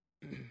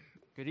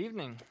Good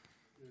evening.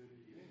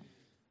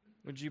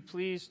 Would you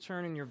please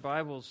turn in your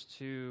Bibles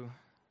to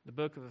the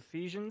book of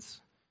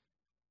Ephesians,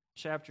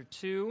 chapter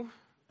 2,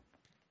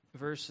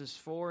 verses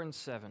 4 and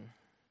 7.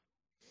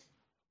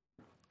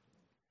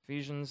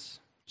 Ephesians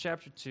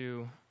chapter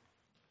 2,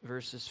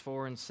 verses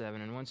 4 and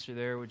 7. And once you're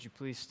there, would you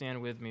please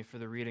stand with me for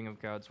the reading of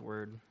God's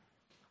Word?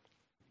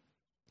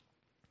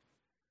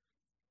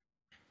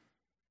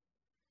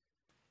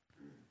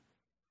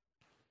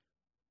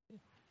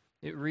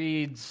 It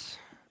reads,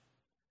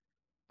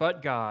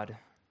 "But God,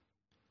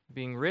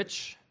 being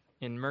rich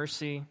in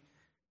mercy,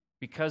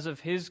 because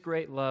of his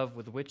great love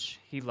with which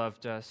he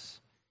loved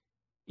us,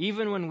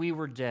 even when we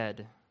were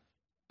dead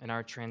and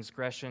our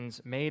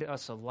transgressions made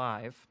us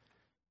alive,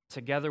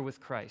 together with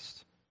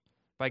Christ.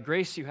 By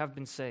grace you have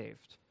been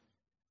saved,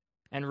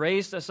 and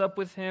raised us up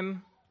with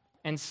him,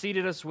 and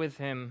seated us with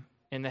him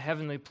in the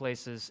heavenly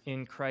places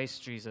in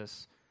Christ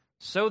Jesus,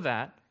 so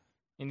that,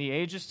 in the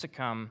ages to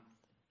come,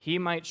 he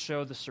might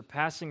show the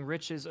surpassing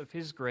riches of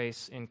his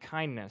grace in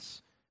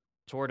kindness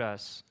toward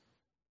us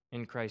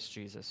in Christ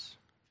Jesus."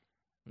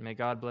 And may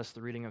God bless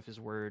the reading of his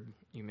word.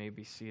 You may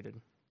be seated.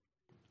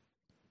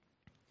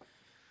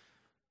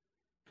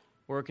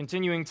 We're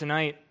continuing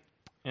tonight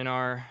in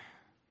our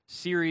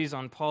series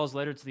on Paul's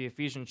letter to the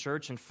Ephesian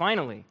church, and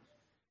finally,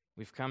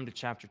 we've come to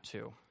chapter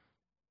 2.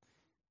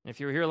 And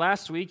if you were here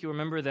last week, you'll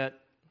remember that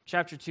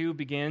chapter 2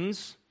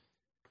 begins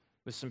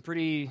with some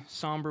pretty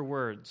somber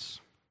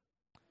words.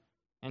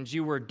 "And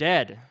you were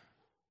dead,"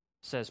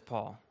 says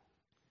Paul,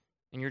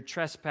 "in your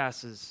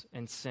trespasses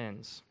and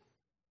sins."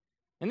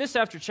 And this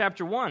after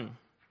chapter 1,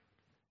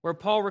 where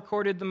Paul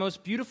recorded the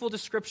most beautiful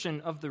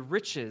description of the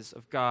riches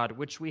of God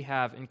which we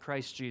have in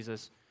Christ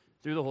Jesus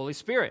through the Holy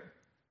Spirit.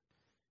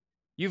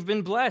 You've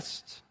been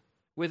blessed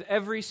with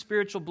every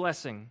spiritual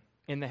blessing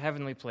in the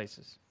heavenly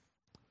places.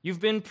 You've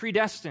been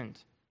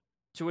predestined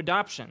to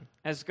adoption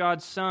as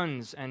God's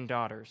sons and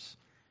daughters.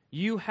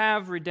 You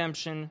have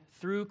redemption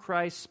through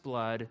Christ's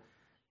blood.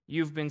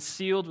 You've been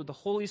sealed with the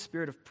Holy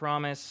Spirit of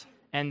promise,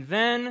 and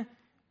then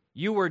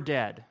you were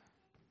dead.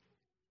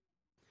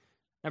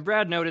 Now,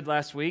 Brad noted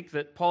last week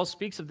that Paul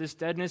speaks of this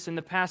deadness in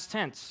the past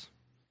tense,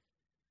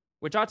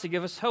 which ought to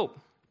give us hope,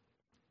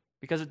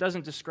 because it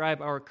doesn't describe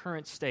our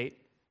current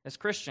state as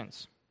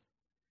Christians.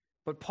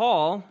 But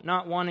Paul,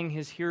 not wanting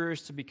his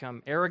hearers to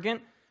become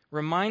arrogant,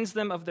 reminds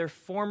them of their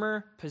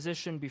former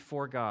position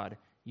before God.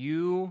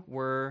 You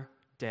were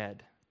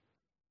dead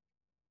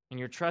in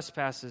your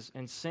trespasses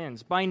and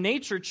sins, by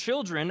nature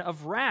children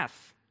of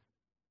wrath.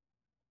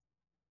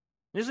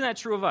 Isn't that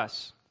true of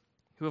us,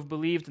 who have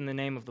believed in the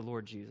name of the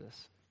Lord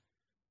Jesus?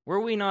 Were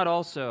we not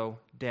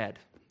also dead,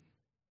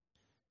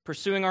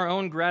 pursuing our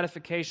own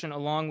gratification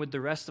along with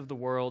the rest of the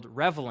world,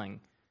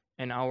 reveling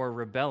in our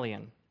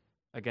rebellion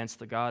against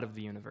the God of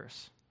the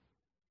universe?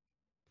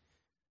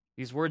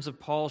 These words of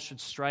Paul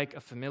should strike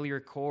a familiar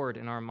chord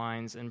in our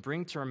minds and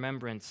bring to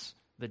remembrance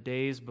the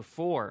days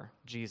before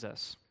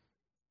Jesus.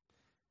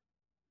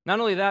 Not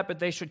only that, but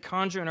they should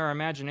conjure in our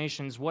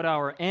imaginations what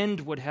our end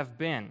would have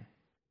been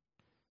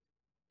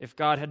if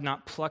God had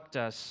not plucked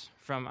us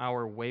from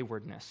our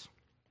waywardness.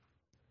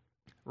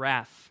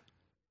 Wrath,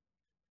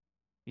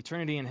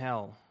 eternity in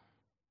hell,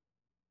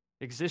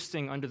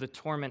 existing under the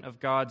torment of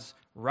God's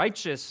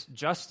righteous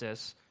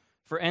justice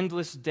for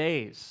endless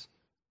days,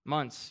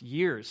 months,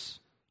 years,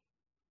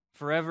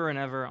 forever and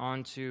ever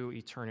on to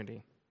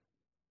eternity.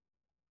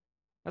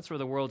 That's where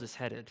the world is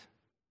headed.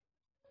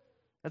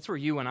 That's where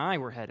you and I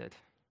were headed.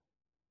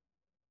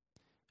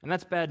 And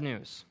that's bad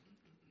news.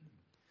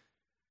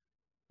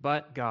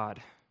 But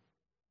God.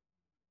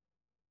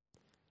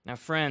 Now,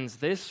 friends,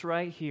 this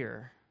right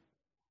here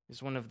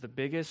is one of the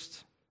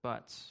biggest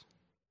buts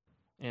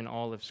in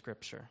all of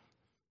Scripture.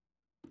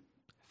 I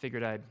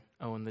figured I'd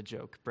own the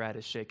joke. Brad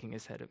is shaking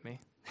his head at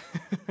me.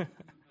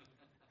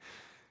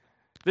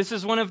 This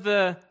is one of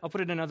the, I'll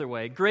put it another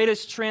way,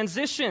 greatest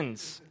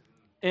transitions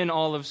in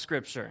all of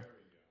Scripture.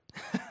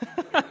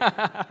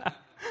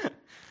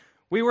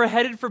 We were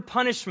headed for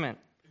punishment,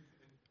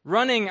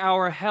 running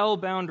our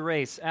hell-bound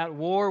race at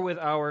war with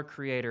our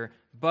Creator,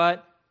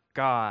 but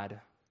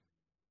God,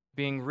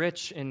 being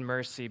rich in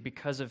mercy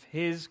because of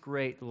his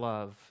great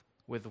love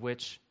with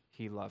which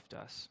he loved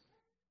us.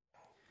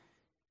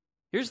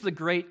 Here's the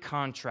great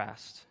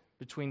contrast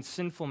between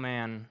sinful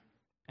man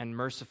and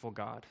merciful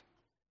God.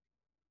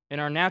 In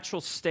our natural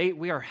state,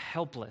 we are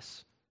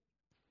helpless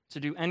to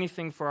do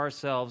anything for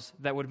ourselves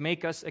that would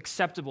make us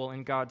acceptable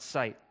in God's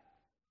sight.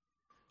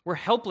 We're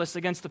helpless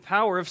against the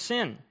power of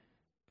sin.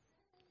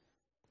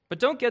 But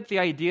don't get the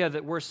idea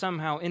that we're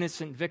somehow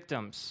innocent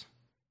victims.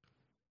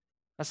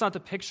 That's not the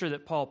picture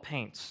that Paul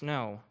paints.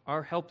 No,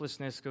 our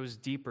helplessness goes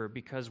deeper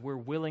because we're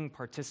willing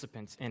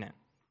participants in it.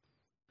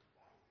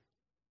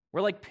 We're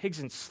like pigs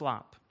in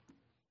slop.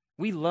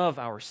 We love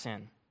our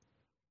sin.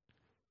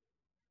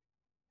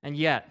 And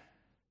yet,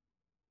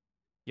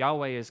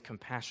 Yahweh is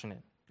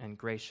compassionate and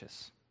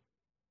gracious,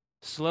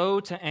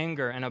 slow to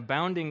anger and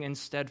abounding in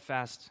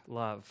steadfast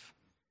love.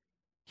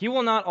 He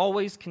will not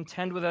always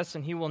contend with us,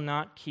 and he will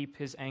not keep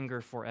his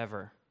anger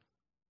forever.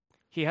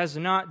 He has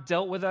not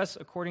dealt with us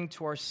according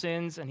to our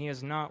sins, and he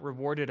has not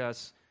rewarded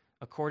us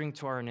according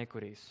to our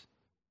iniquities.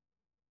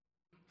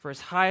 For as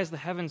high as the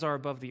heavens are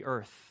above the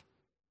earth,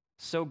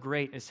 so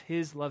great is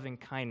his loving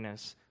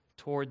kindness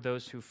toward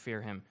those who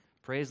fear him.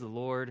 Praise the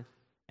Lord.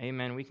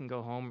 Amen. We can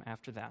go home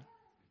after that.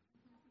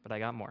 But I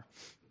got more.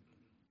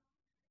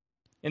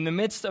 In the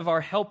midst of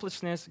our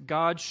helplessness,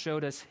 God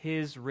showed us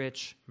his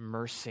rich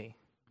mercy.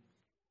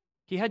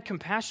 He had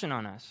compassion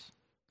on us.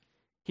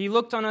 He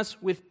looked on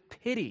us with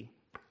pity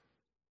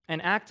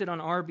and acted on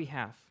our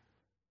behalf.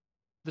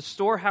 The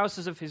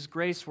storehouses of his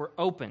grace were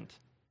opened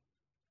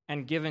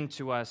and given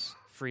to us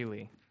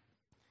freely.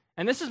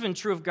 And this has been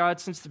true of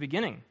God since the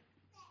beginning.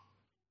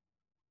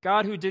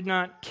 God who did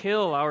not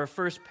kill our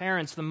first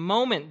parents the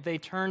moment they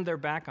turned their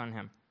back on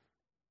him.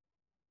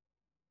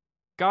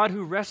 God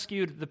who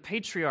rescued the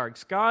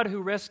patriarchs. God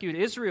who rescued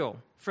Israel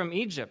from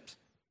Egypt.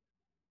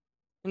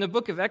 In the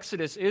book of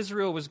Exodus,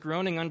 Israel was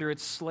groaning under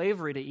its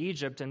slavery to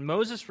Egypt, and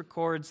Moses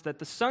records that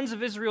the sons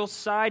of Israel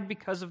sighed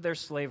because of their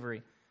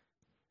slavery,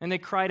 and they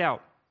cried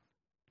out.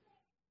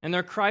 And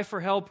their cry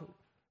for help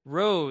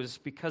rose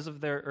because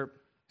of their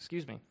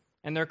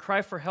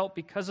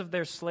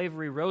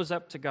slavery rose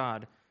up to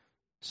God.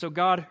 So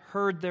God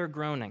heard their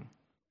groaning.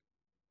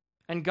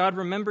 And God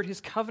remembered his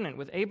covenant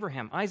with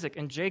Abraham, Isaac,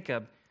 and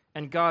Jacob,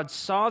 and God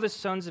saw the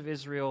sons of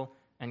Israel,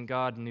 and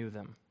God knew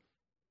them.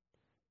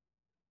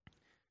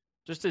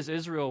 Just as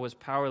Israel was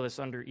powerless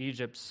under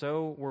Egypt,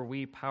 so were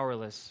we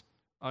powerless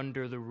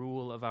under the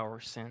rule of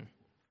our sin.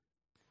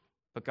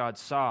 But God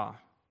saw,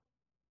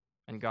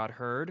 and God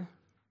heard,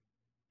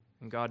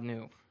 and God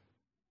knew.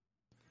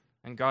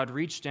 And God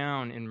reached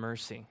down in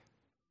mercy.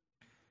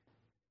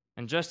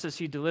 And just as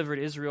he delivered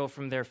Israel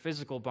from their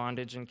physical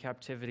bondage and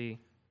captivity,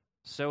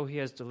 so he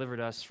has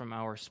delivered us from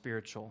our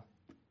spiritual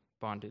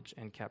bondage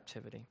and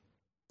captivity.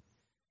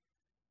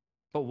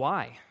 But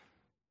why?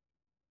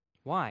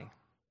 Why?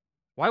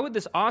 Why would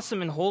this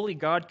awesome and holy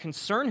God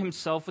concern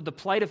himself with the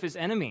plight of his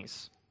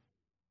enemies?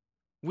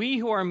 We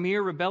who are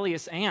mere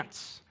rebellious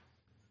ants.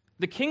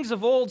 The kings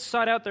of old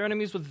sought out their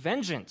enemies with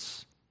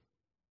vengeance.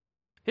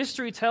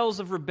 History tells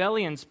of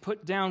rebellions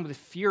put down with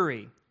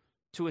fury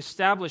to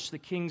establish the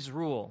king's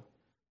rule.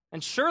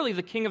 And surely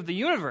the king of the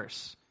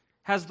universe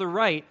has the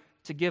right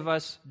to give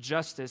us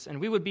justice,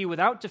 and we would be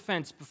without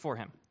defense before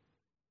him.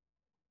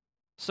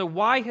 So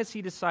why has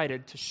he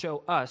decided to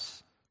show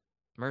us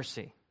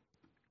mercy?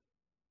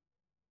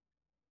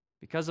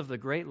 Because of the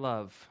great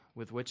love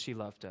with which he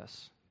loved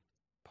us,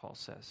 Paul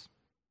says.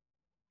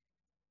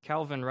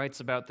 Calvin writes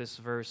about this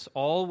verse,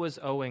 all was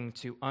owing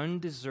to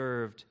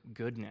undeserved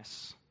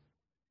goodness.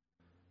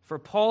 For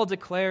Paul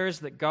declares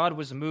that God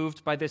was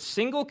moved by this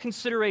single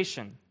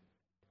consideration.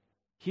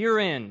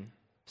 Herein,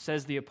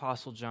 says the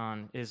Apostle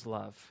John, is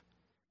love.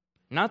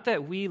 Not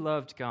that we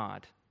loved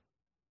God,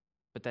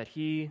 but that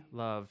he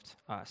loved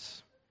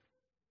us.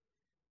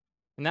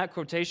 And that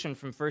quotation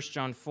from 1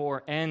 John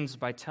 4 ends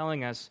by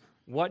telling us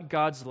what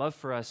God's love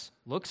for us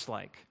looks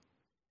like.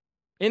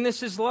 In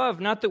this is love,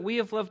 not that we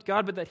have loved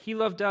God, but that he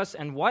loved us,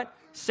 and what?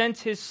 Sent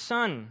his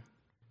Son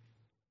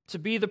to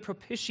be the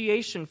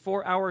propitiation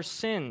for our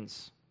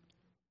sins.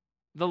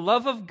 The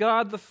love of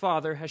God the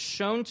Father was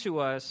shown to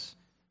us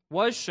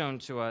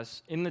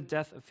in the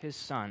death of his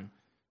Son,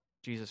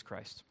 Jesus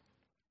Christ.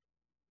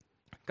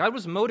 God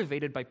was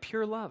motivated by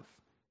pure love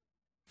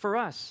for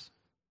us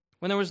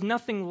when there was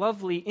nothing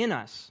lovely in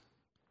us.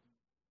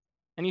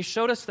 And he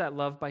showed us that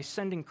love by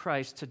sending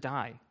Christ to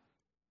die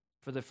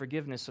for the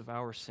forgiveness of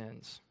our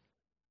sins.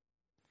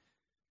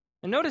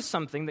 And notice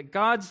something, that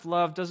God's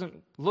love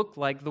doesn't look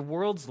like the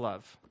world's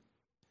love.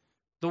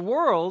 The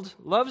world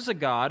loves a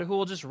God who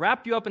will just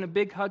wrap you up in a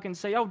big hug and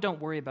say, oh, don't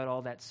worry about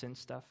all that sin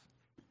stuff.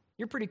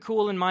 You're pretty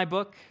cool in my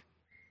book.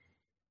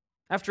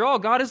 After all,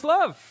 God is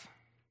love.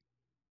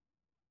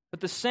 But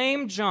the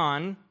same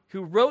John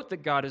who wrote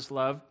that God is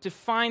love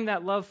defined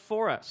that love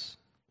for us.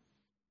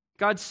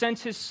 God sent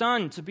his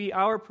Son to be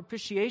our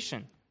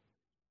propitiation.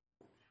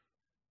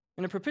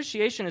 And a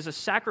propitiation is a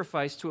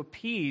sacrifice to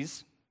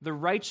appease the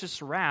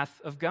righteous wrath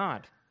of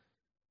God.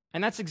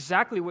 And that's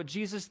exactly what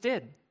Jesus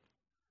did.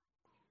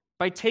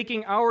 By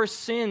taking our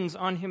sins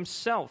on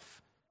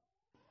himself.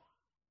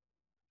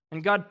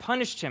 And God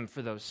punished him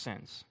for those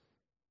sins.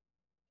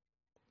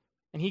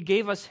 And he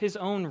gave us his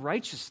own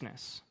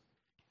righteousness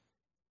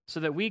so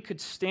that we could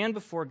stand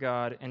before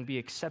God and be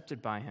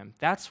accepted by him.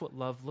 That's what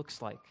love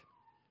looks like.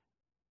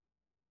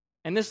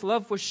 And this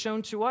love was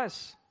shown to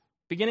us.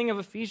 Beginning of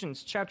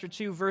Ephesians chapter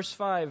 2, verse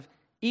 5,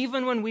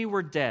 even when we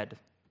were dead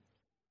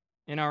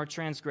in our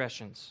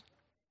transgressions.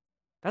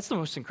 That's the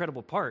most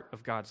incredible part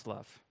of God's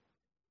love.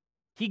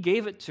 He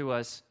gave it to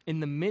us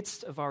in the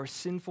midst of our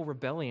sinful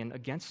rebellion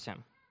against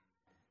him.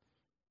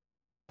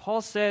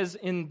 Paul says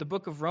in the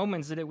book of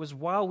Romans that it was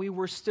while we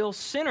were still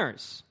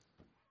sinners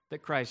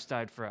that Christ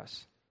died for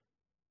us.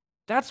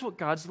 That's what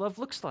God's love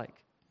looks like.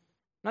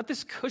 Not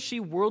this cushy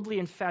worldly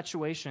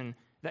infatuation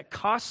that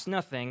costs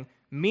nothing,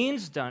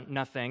 means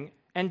nothing,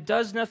 and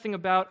does nothing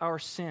about our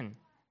sin.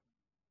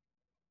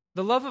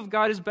 The love of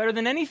God is better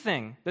than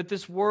anything that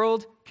this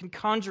world can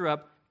conjure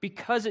up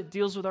because it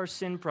deals with our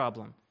sin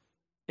problem.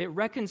 It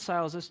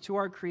reconciles us to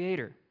our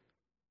Creator.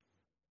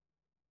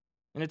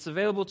 And it's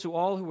available to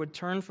all who would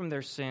turn from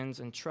their sins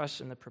and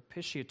trust in the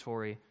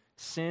propitiatory,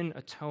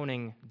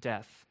 sin-atoning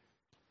death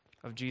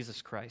of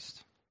Jesus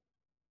Christ.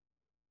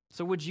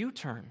 So would you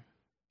turn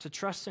to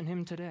trust in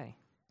Him today?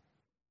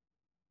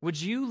 Would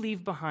you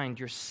leave behind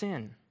your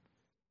sin,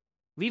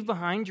 leave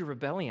behind your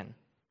rebellion,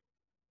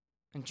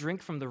 and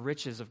drink from the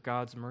riches of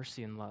God's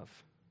mercy and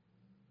love?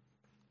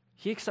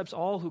 He accepts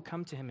all who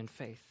come to Him in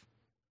faith.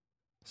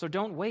 So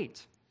don't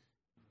wait.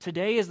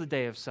 Today is the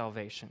day of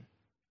salvation.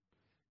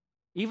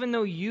 Even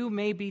though you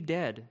may be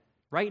dead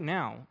right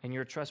now in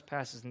your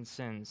trespasses and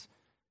sins,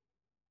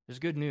 there's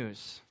good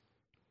news,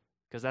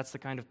 because that's the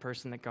kind of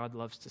person that God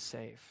loves to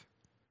save.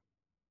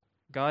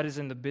 God is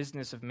in the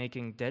business of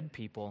making dead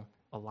people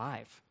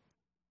alive.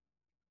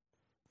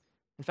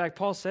 In fact,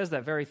 Paul says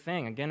that very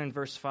thing again in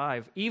verse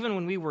 5. Even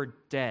when we were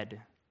dead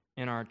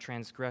in our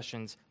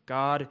transgressions,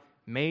 God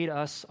made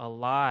us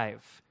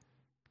alive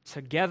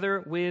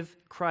together with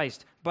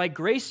Christ. By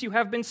grace you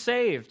have been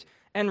saved,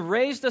 and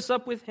raised us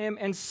up with Him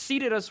and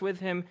seated us with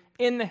Him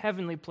in the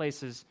heavenly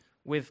places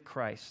with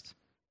Christ.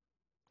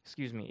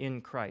 In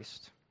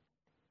Christ.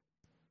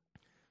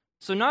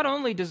 So not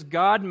only does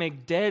God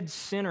make dead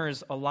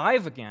sinners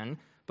alive again,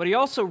 but He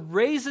also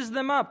raises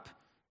them up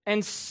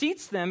and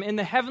seats them in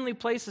the heavenly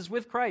places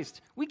with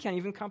Christ. We can't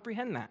even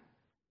comprehend that.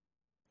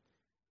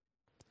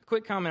 A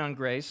quick comment on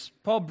grace.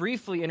 Paul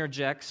briefly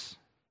interjects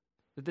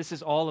that this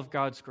is all of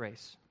God's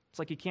grace. It's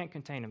like he can't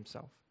contain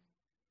himself.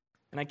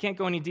 And I can't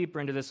go any deeper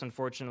into this,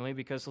 unfortunately,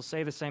 because he'll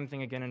say the same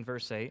thing again in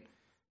verse 8,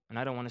 and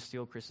I don't want to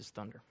steal Chris's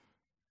thunder.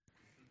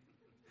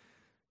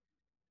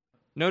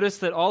 Notice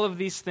that all of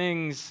these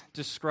things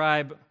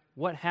describe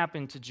what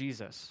happened to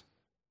Jesus.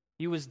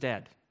 He was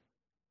dead,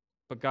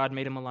 but God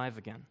made Him alive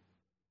again.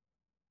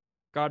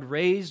 God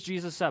raised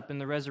Jesus up in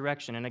the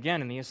resurrection and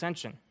again in the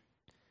ascension.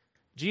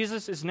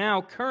 Jesus is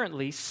now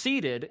currently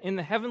seated in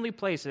the heavenly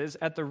places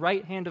at the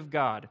right hand of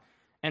God.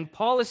 And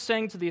Paul is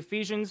saying to the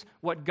Ephesians,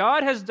 what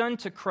God has done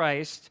to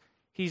Christ,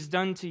 He's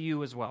done to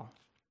you as well.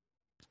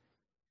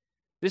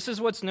 This is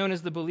what's known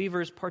as the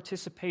believer's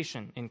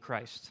participation in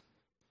Christ.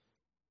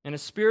 In a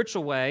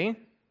spiritual way,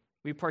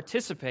 we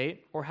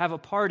participate or have a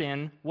part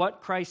in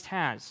what Christ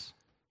has.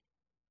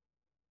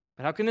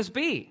 But how can this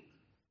be?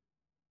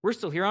 We're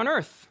still here on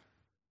earth.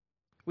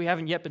 We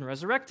haven't yet been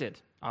resurrected,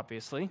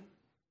 obviously.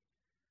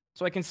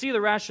 So I can see the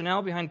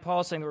rationale behind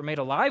Paul saying that we're made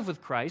alive with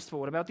Christ, but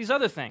what about these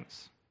other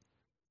things?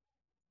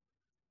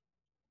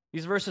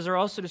 These verses are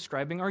also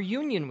describing our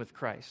union with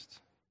Christ.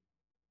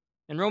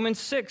 In Romans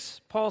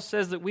 6, Paul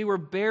says that we were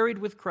buried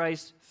with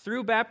Christ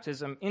through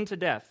baptism into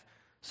death,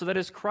 so that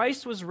as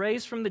Christ was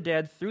raised from the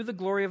dead through the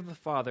glory of the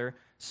Father,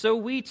 so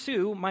we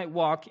too might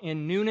walk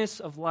in newness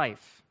of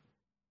life.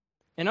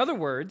 In other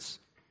words,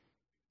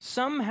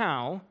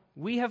 somehow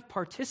we have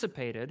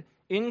participated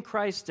in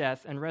Christ's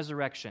death and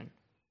resurrection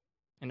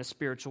in a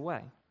spiritual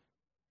way.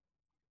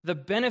 The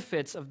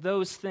benefits of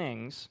those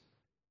things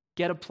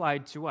get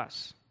applied to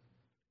us.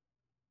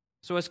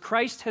 So as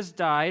Christ has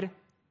died,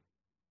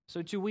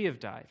 so too we have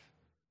died.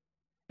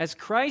 As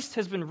Christ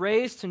has been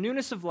raised to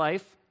newness of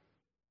life,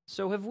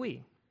 so have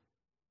we.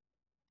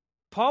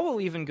 Paul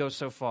will even go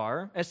so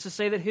far as to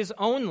say that his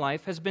own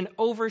life has been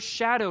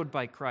overshadowed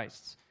by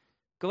Christ's.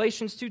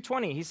 Galatians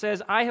 2:20, he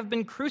says, I have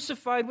been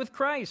crucified with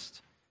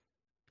Christ,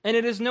 and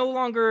it is no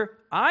longer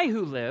I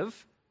who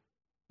live,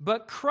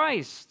 but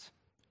Christ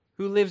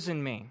who lives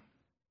in me.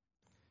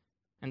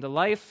 And the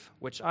life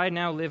which I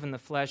now live in the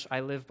flesh,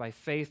 I live by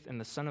faith in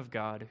the Son of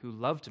God, who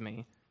loved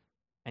me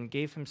and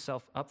gave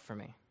Himself up for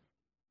me.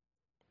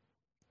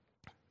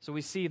 So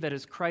we see that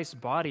as Christ's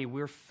body,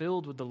 we're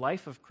filled with the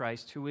life of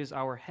Christ, who is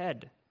our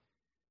head.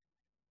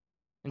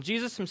 And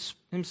Jesus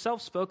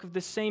Himself spoke of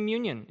this same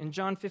union in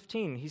John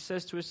 15. He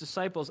says to His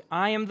disciples,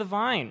 I am the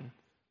vine,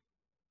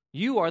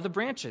 you are the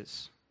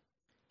branches.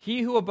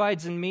 He who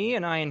abides in me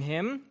and I in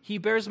him, he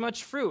bears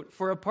much fruit,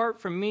 for apart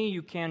from me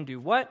you can do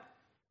what?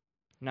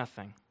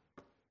 Nothing.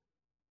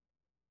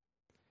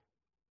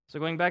 So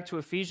going back to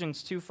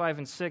Ephesians 2, 5,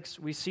 and 6,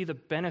 we see the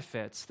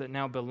benefits that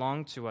now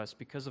belong to us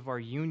because of our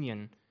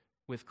union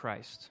with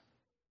Christ.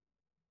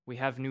 We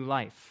have new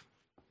life.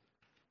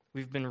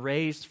 We've been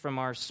raised from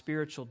our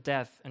spiritual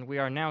death, and we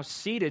are now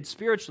seated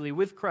spiritually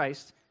with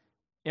Christ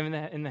in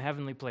the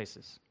heavenly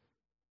places.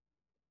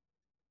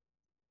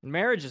 And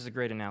marriage is a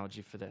great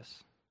analogy for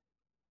this.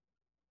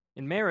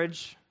 In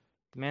marriage,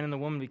 the man and the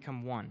woman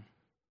become one.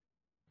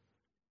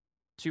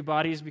 Two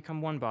bodies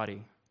become one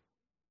body.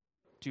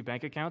 Two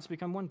bank accounts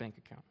become one bank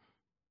account.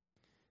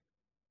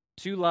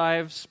 Two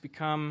lives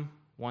become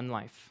one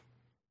life.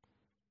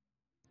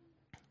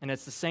 And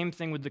it's the same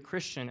thing with the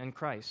Christian and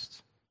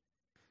Christ.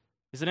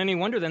 Is it any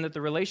wonder then that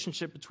the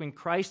relationship between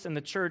Christ and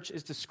the church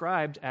is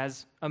described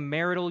as a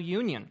marital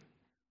union?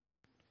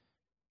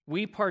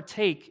 We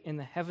partake in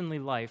the heavenly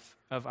life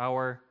of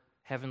our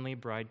heavenly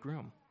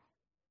bridegroom.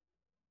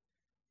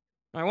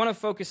 Now, I want to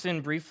focus in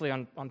briefly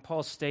on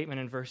Paul's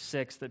statement in verse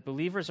 6 that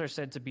believers are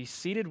said to be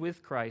seated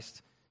with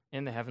Christ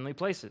in the heavenly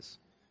places.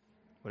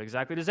 What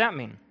exactly does that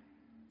mean?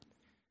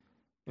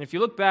 And if you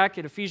look back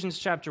at Ephesians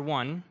chapter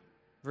 1,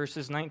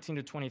 verses 19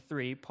 to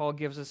 23, Paul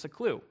gives us a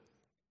clue.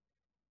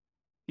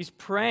 He's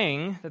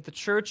praying that the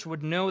church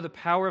would know the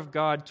power of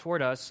God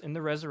toward us in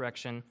the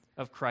resurrection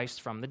of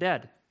Christ from the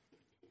dead.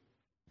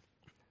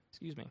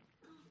 Excuse me.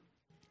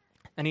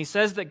 And he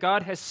says that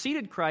God has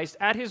seated Christ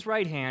at his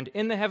right hand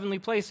in the heavenly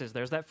places.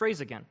 There's that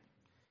phrase again.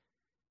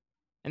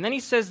 And then he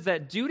says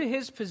that due to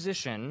his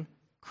position,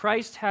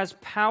 Christ has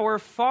power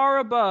far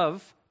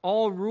above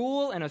all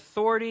rule and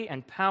authority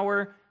and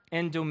power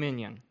and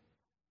dominion.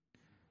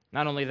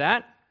 Not only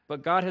that,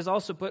 but God has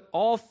also put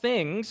all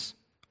things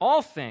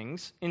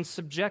in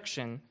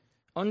subjection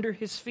under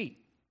his feet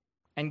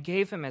and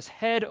gave him as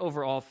head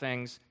over all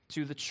things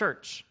to the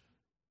church.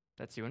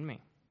 That's you and me.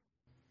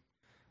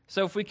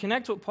 So if we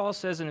connect what Paul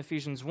says in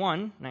Ephesians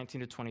 1,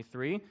 19 to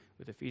 23,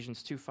 with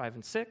Ephesians 2, 5,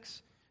 and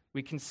 6,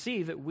 we can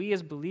see that we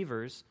as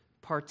believers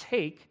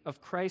partake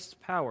of Christ's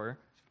power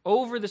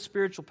over the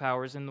spiritual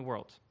powers in the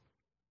world.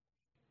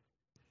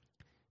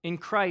 In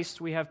Christ,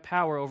 we have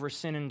power over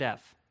sin and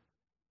death.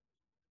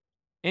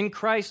 In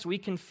Christ, we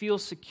can feel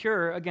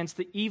secure against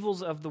the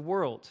evils of the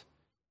world.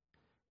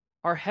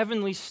 Our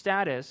heavenly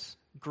status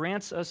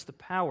grants us the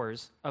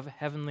powers of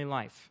heavenly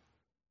life.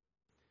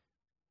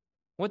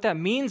 What that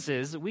means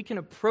is that we can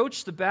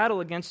approach the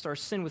battle against our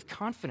sin with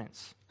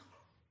confidence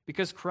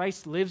because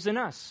Christ lives in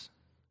us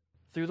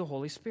through the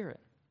Holy Spirit.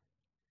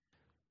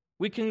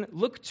 We can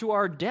look to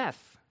our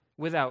death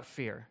without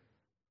fear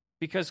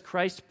because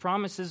Christ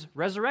promises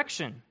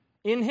resurrection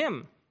in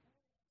him.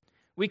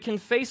 We can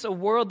face a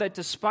world that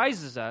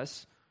despises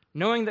us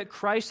knowing that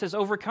Christ has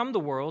overcome the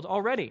world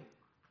already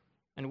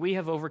and we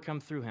have overcome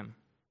through him.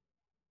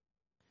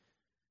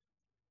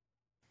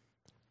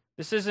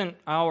 This isn't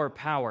our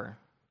power.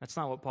 That's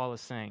not what Paul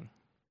is saying.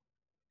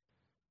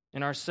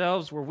 In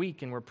ourselves, we're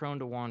weak and we're prone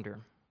to wander.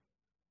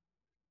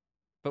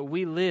 But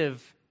we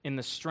live in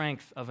the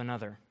strength of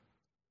another.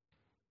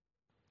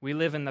 We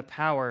live in the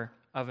power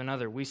of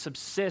another. We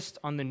subsist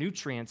on the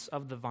nutrients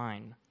of the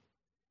vine.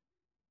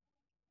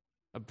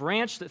 A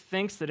branch that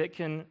thinks that it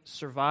can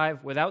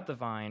survive without the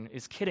vine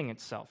is kidding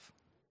itself.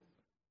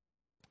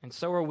 And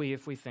so are we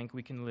if we think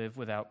we can live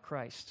without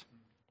Christ.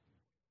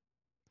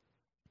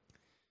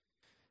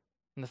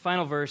 And the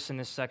final verse in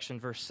this section,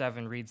 verse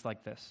 7, reads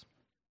like this: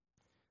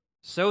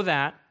 "So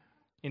that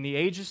in the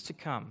ages to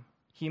come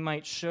he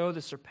might show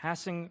the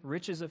surpassing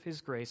riches of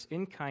his grace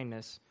in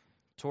kindness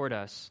toward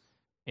us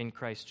in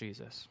Christ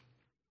Jesus."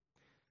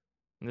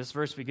 And this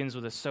verse begins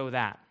with a "so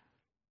that,"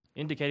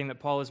 indicating that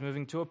Paul is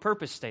moving to a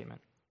purpose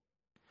statement.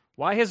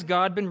 Why has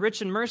God been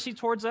rich in mercy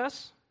towards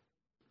us?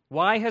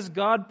 Why has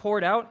God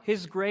poured out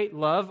his great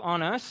love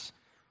on us?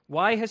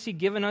 Why has he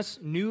given us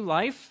new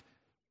life,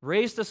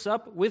 raised us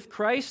up with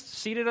Christ,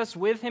 seated us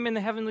with him in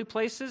the heavenly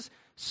places?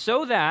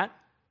 So that,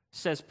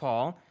 says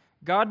Paul,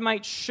 God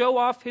might show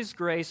off his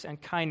grace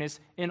and kindness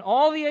in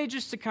all the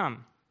ages to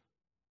come.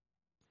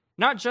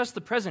 Not just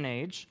the present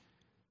age,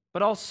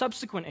 but all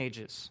subsequent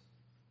ages.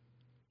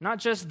 Not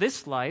just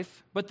this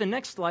life, but the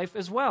next life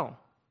as well.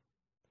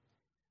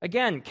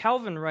 Again,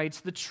 Calvin writes,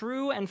 the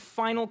true and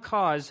final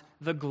cause,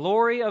 the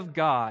glory of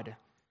God,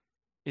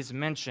 is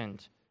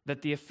mentioned,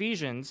 that the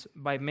Ephesians,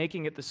 by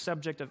making it the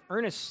subject of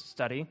earnest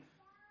study,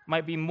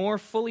 might be more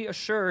fully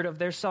assured of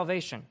their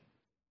salvation.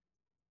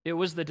 It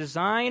was the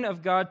design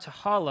of God to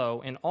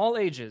hallow in all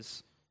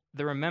ages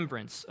the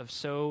remembrance of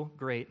so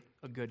great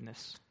a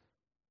goodness.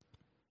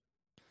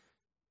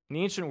 In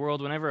the ancient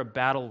world, whenever a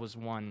battle was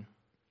won,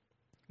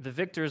 the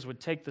victors would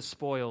take the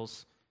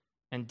spoils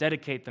and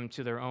dedicate them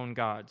to their own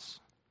gods.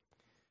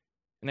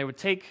 And they would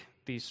take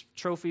these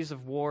trophies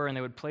of war and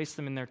they would place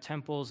them in their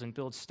temples and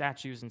build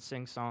statues and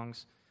sing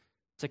songs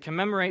to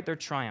commemorate their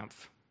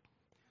triumph.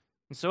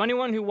 And so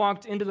anyone who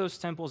walked into those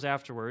temples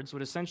afterwards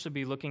would essentially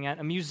be looking at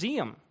a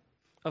museum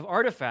of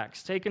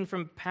artifacts taken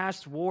from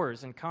past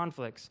wars and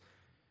conflicts,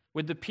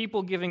 with the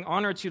people giving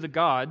honor to the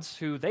gods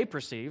who they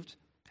perceived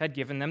had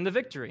given them the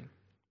victory.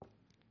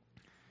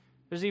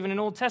 There's even an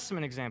Old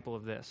Testament example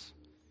of this.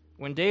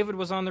 When David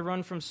was on the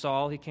run from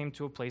Saul, he came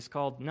to a place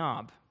called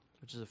Nob,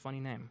 which is a funny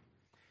name,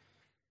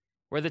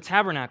 where the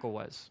tabernacle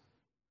was.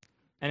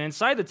 And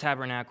inside the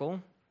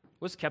tabernacle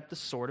was kept the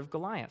sword of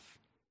Goliath.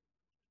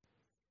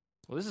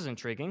 Well, this is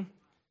intriguing.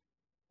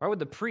 Why would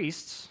the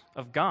priests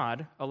of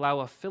God allow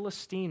a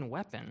Philistine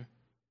weapon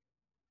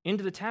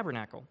into the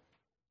tabernacle,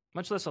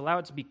 much less allow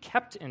it to be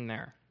kept in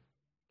there?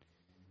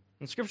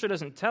 And Scripture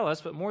doesn't tell us,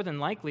 but more than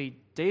likely,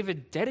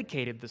 David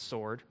dedicated the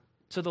sword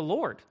to the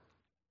Lord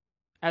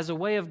as a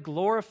way of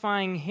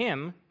glorifying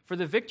him for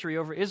the victory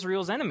over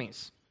Israel's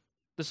enemies.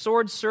 The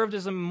sword served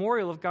as a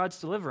memorial of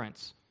God's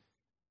deliverance.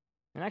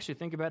 And actually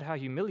think about how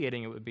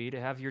humiliating it would be to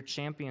have your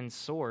champion's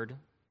sword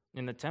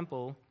in the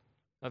temple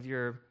of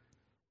your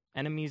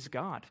enemy's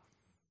God.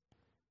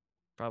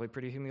 Probably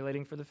pretty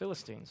humiliating for the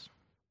Philistines.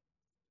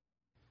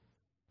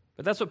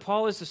 But that's what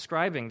Paul is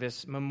describing,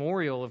 this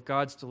memorial of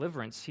God's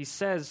deliverance. He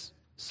says,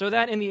 so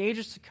that in the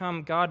ages to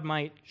come, God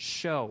might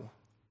show.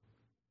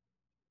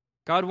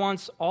 God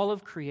wants all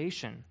of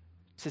creation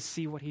to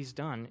see what he's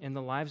done in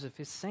the lives of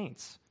his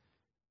saints.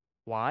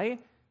 Why?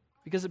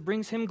 Because it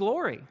brings him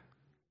glory.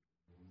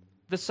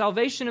 The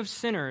salvation of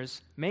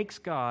sinners makes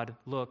God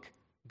look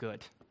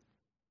good.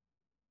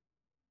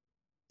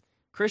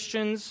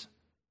 Christians,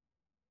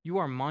 you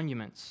are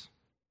monuments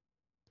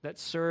that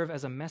serve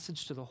as a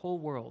message to the whole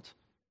world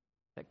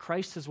that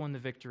Christ has won the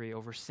victory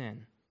over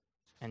sin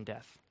and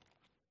death.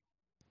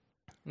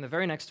 And the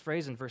very next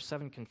phrase in verse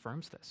 7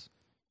 confirms this.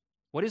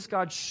 What is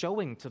God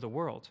showing to the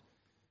world?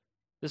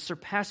 The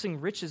surpassing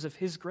riches of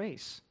his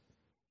grace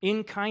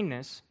in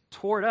kindness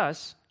toward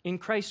us in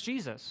Christ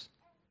Jesus.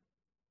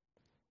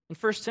 In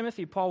 1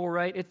 Timothy, Paul will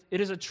write,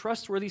 it is a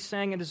trustworthy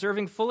saying and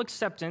deserving full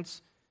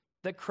acceptance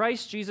that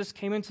Christ Jesus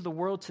came into the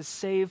world to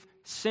save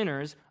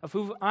sinners, of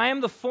whom I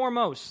am the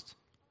foremost.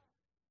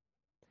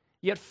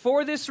 Yet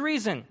for this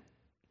reason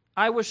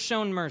I was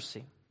shown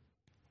mercy,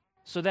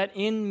 so that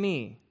in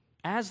me,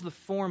 as the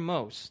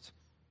foremost,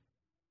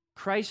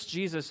 Christ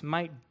Jesus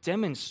might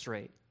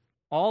demonstrate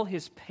all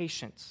his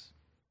patience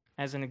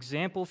as an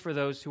example for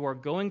those who are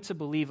going to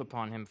believe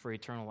upon him for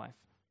eternal life.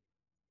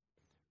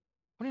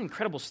 What an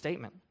incredible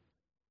statement.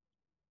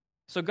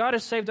 So God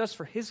has saved us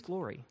for his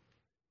glory,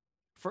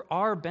 for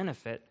our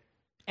benefit,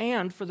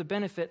 and for the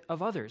benefit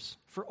of others,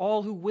 for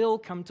all who will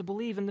come to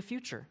believe in the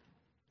future.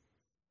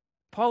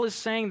 Paul is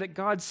saying that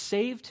God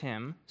saved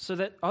him so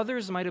that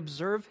others might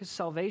observe his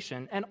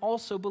salvation and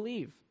also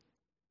believe.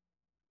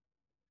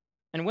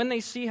 And when they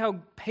see how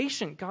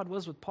patient God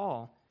was with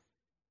Paul,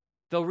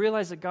 they'll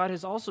realize that God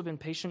has also been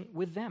patient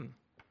with them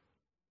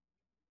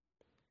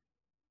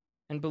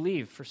and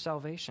believe for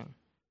salvation.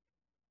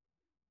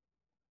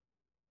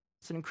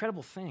 It's an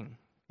incredible thing,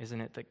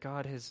 isn't it, that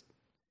God has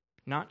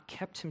not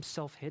kept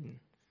himself hidden,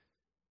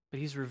 but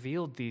he's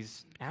revealed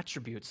these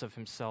attributes of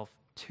himself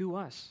to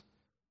us.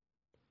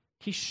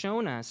 He's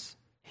shown us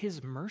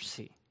his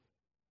mercy.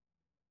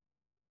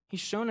 He's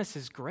shown us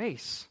his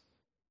grace,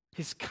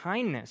 his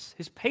kindness,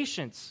 his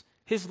patience,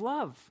 his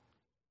love.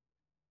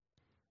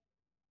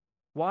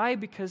 Why?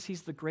 Because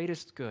he's the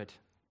greatest good.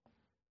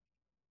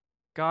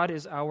 God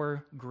is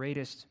our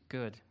greatest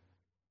good.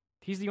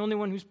 He's the only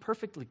one who's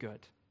perfectly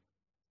good.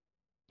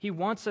 He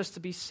wants us to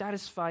be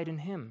satisfied in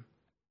him,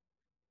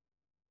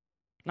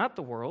 not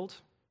the world.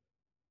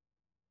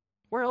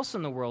 Where else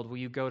in the world will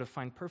you go to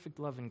find perfect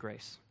love and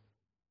grace?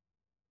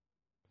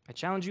 I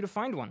challenge you to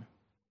find one.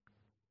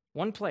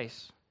 One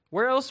place.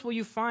 Where else will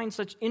you find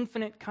such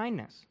infinite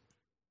kindness?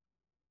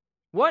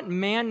 What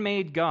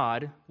man-made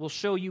God will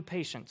show you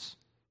patience?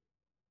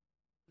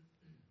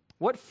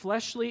 What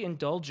fleshly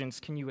indulgence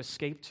can you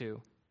escape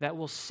to that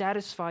will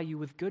satisfy you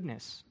with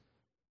goodness?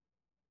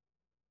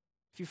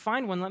 If you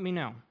find one, let me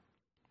know.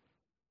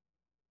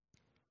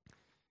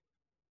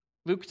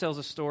 Luke tells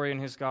a story in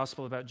his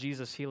gospel about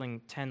Jesus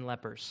healing 10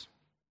 lepers.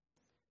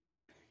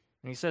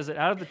 And he says that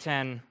out of the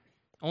 10,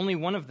 only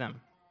one of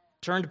them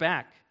turned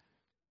back,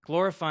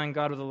 glorifying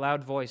God with a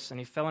loud voice, and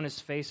he fell on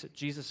his face at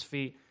Jesus'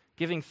 feet,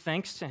 giving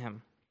thanks to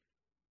him.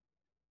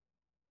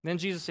 Then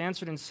Jesus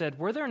answered and said,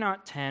 "Were there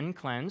not 10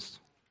 cleansed?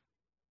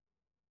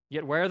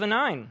 Yet where are the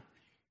 9?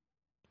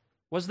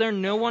 Was there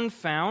no one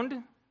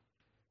found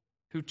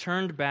who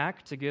turned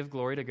back to give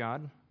glory to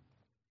God?"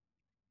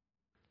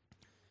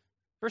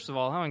 First of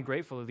all, how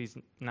ungrateful are these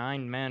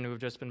 9 men who have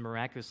just been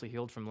miraculously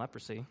healed from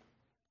leprosy?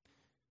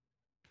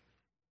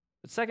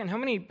 But second, how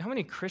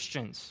many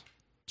Christians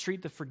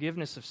treat the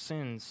forgiveness of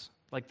sins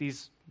like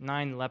these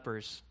 9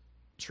 lepers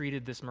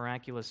treated this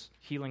miraculous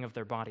healing of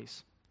their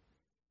bodies?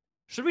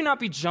 Should we not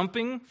be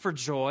jumping for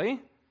joy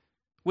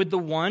with the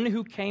one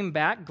who came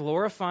back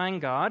glorifying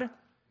God?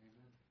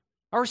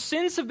 Our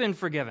sins have been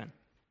forgiven.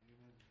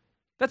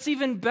 That's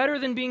even better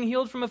than being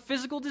healed from a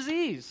physical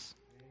disease.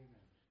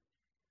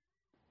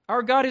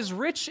 Our God is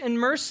rich in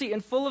mercy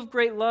and full of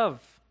great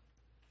love.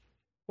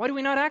 Why do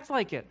we not act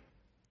like it?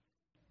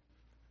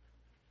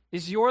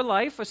 Is your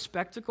life a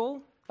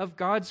spectacle of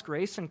God's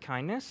grace and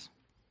kindness?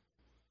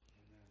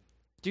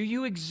 Do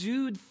you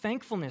exude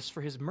thankfulness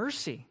for his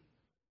mercy?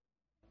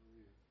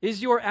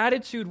 Is your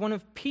attitude one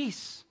of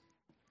peace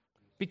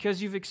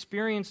because you've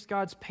experienced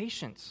God's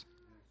patience?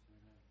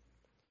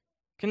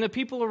 Can the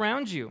people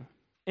around you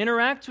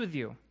interact with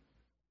you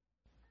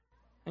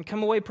and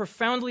come away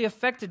profoundly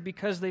affected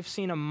because they've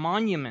seen a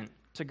monument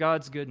to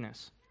God's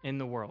goodness in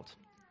the world?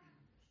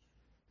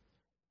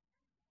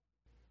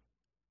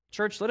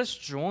 Church, let us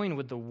join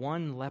with the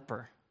one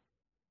leper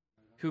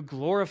who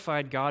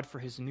glorified God for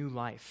his new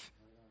life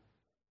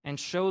and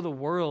show the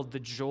world the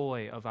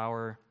joy of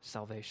our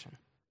salvation.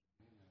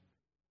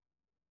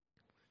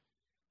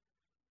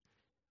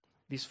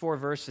 These 4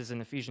 verses in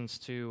Ephesians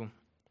 2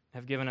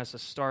 have given us a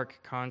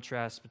stark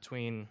contrast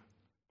between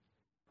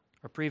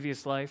our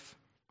previous life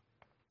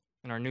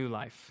and our new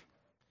life.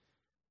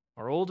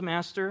 Our old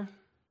master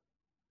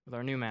with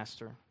our new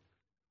master.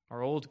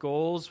 Our old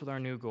goals with our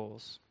new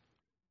goals.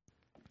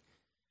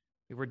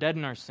 We were dead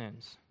in our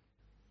sins,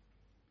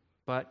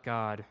 but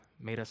God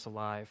made us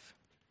alive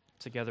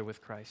together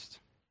with Christ.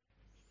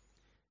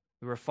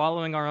 We were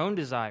following our own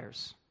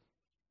desires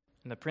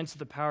and the prince of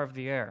the power of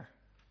the air,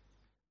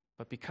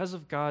 But because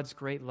of God's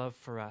great love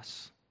for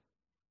us,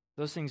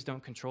 those things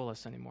don't control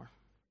us anymore.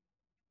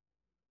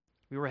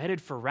 We were headed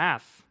for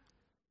wrath,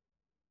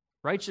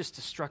 righteous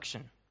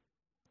destruction.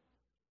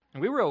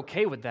 And we were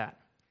okay with that,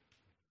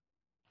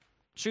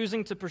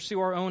 choosing to pursue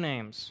our own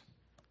aims.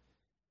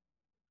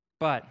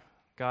 But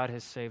God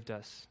has saved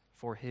us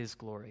for his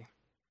glory.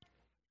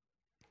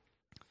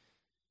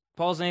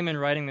 Paul's aim in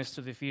writing this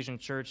to the Ephesian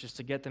church is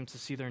to get them to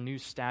see their new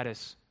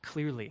status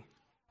clearly.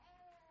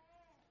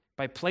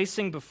 By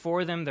placing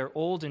before them their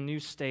old and new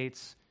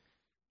states,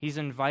 he's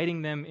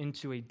inviting them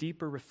into a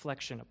deeper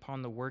reflection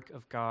upon the work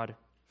of God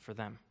for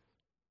them.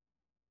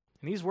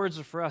 And these words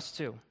are for us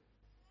too.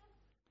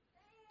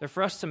 They're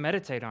for us to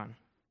meditate on.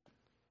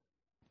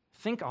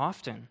 Think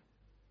often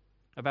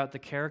about the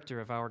character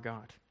of our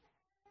God.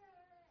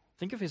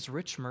 Think of his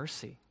rich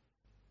mercy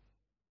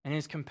and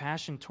his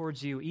compassion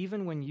towards you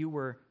even when you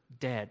were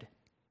dead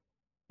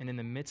and in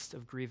the midst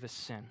of grievous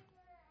sin.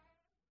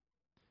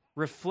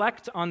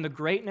 Reflect on the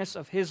greatness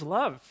of his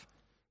love,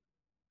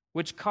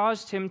 which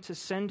caused him to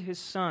send his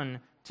Son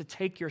to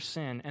take your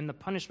sin and the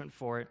punishment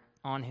for it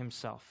on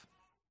himself.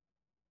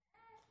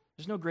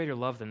 There's no greater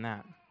love than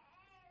that.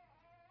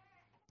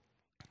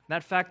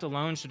 That fact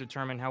alone should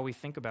determine how we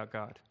think about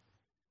God.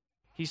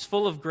 He's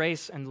full of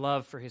grace and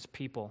love for his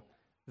people,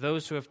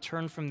 those who have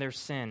turned from their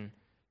sin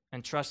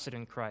and trusted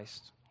in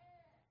Christ.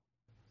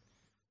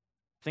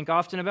 Think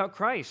often about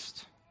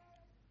Christ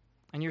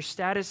and your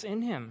status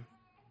in him.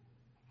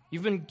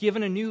 You've been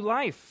given a new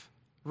life,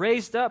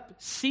 raised up,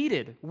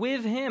 seated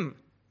with him.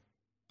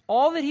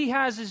 All that he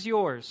has is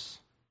yours.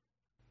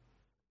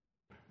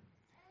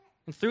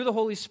 And through the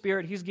Holy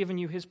Spirit, he's given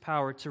you his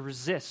power to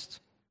resist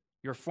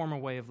your former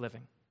way of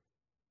living.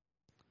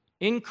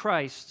 In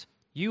Christ,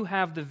 you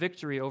have the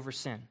victory over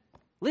sin.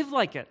 Live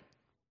like it.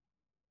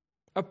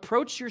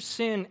 Approach your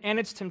sin and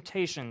its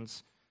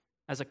temptations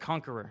as a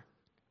conqueror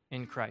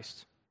in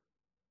Christ.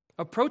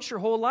 Approach your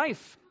whole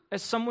life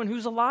as someone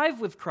who's alive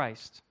with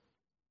Christ.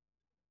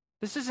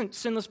 This isn't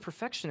sinless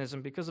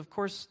perfectionism because, of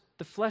course,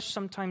 the flesh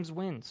sometimes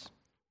wins.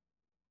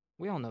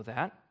 We all know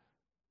that.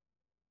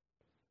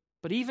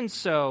 But even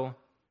so,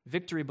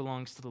 victory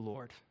belongs to the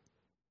Lord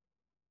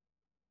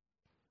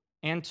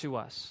and to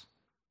us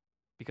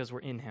because we're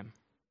in him.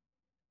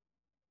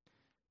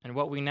 And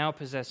what we now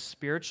possess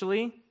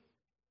spiritually,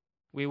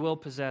 we will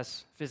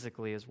possess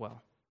physically as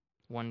well,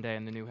 one day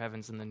in the new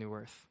heavens and the new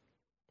earth.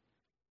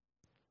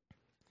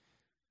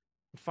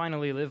 And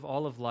finally, live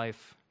all of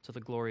life to the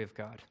glory of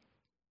God.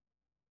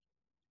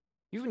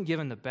 You've been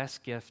given the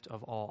best gift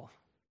of all.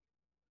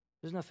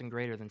 There's nothing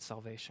greater than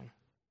salvation,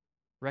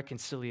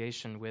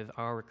 reconciliation with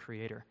our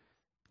Creator.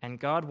 And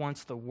God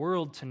wants the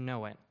world to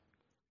know it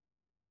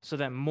so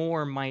that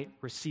more might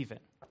receive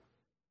it.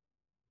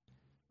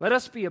 Let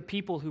us be a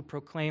people who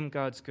proclaim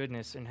God's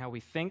goodness in how we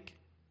think,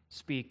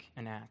 speak,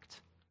 and act.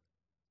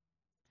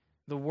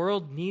 The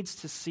world needs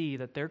to see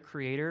that their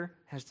Creator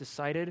has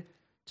decided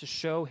to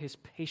show his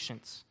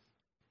patience,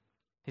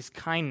 his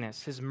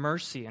kindness, his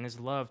mercy, and his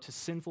love to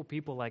sinful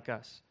people like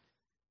us.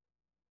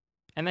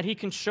 And that he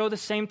can show the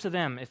same to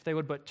them if they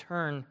would but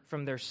turn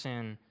from their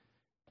sin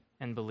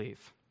and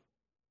believe.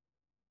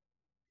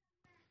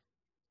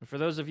 And for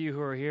those of you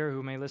who are here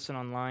who may listen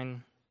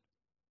online,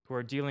 who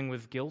are dealing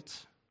with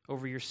guilt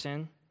over your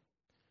sin,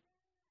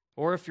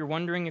 or if you're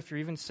wondering if you're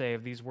even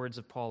saved, these words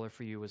of Paul are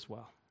for you as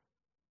well.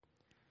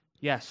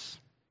 Yes,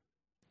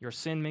 your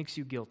sin makes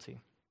you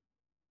guilty.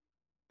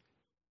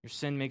 Your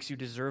sin makes you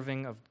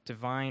deserving of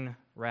divine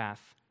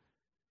wrath.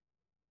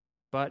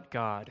 But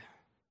God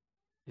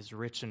is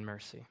rich in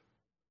mercy.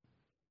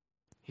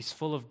 He's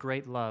full of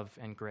great love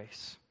and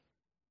grace.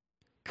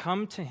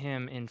 Come to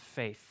him in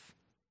faith.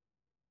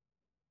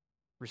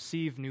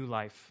 Receive new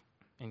life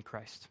in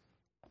Christ.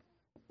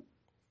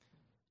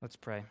 Let's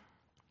pray.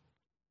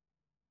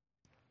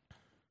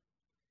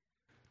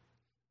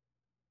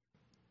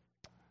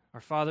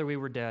 Our Father, we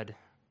were dead.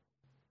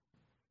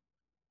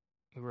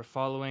 We were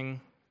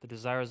following the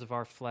desires of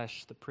our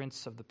flesh, the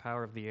prince of the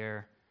power of the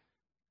air,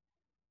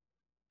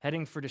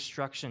 heading for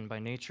destruction by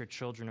nature,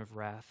 children of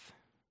wrath.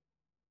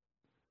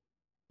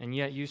 And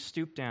yet you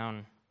stooped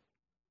down,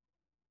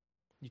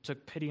 you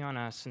took pity on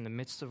us in the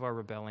midst of our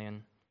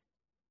rebellion,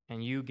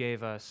 and you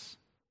gave us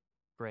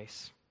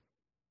grace.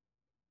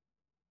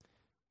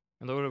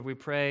 And Lord, we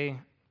pray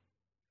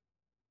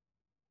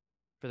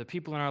for the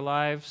people in our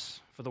lives,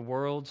 for the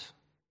world,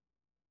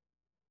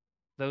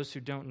 those who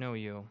don't know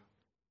you,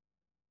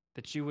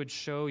 that you would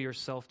show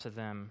yourself to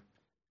them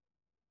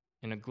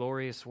in a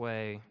glorious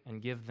way and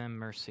give them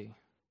mercy,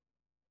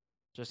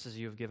 just as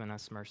you have given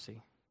us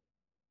mercy.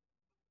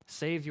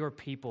 Save your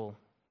people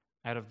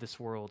out of this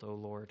world, O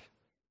Lord.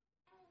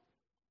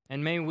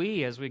 And may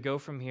we, as we go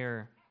from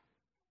here,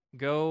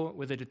 go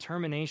with a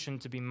determination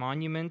to be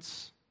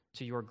monuments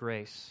to your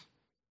grace,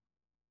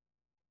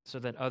 so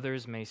that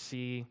others may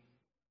see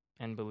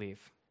and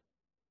believe.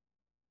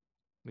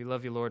 We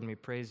love you, Lord, and we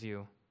praise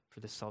you for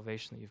this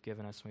salvation that you've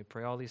given us. And we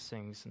pray all these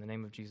things in the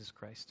name of Jesus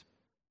Christ.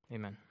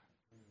 Amen.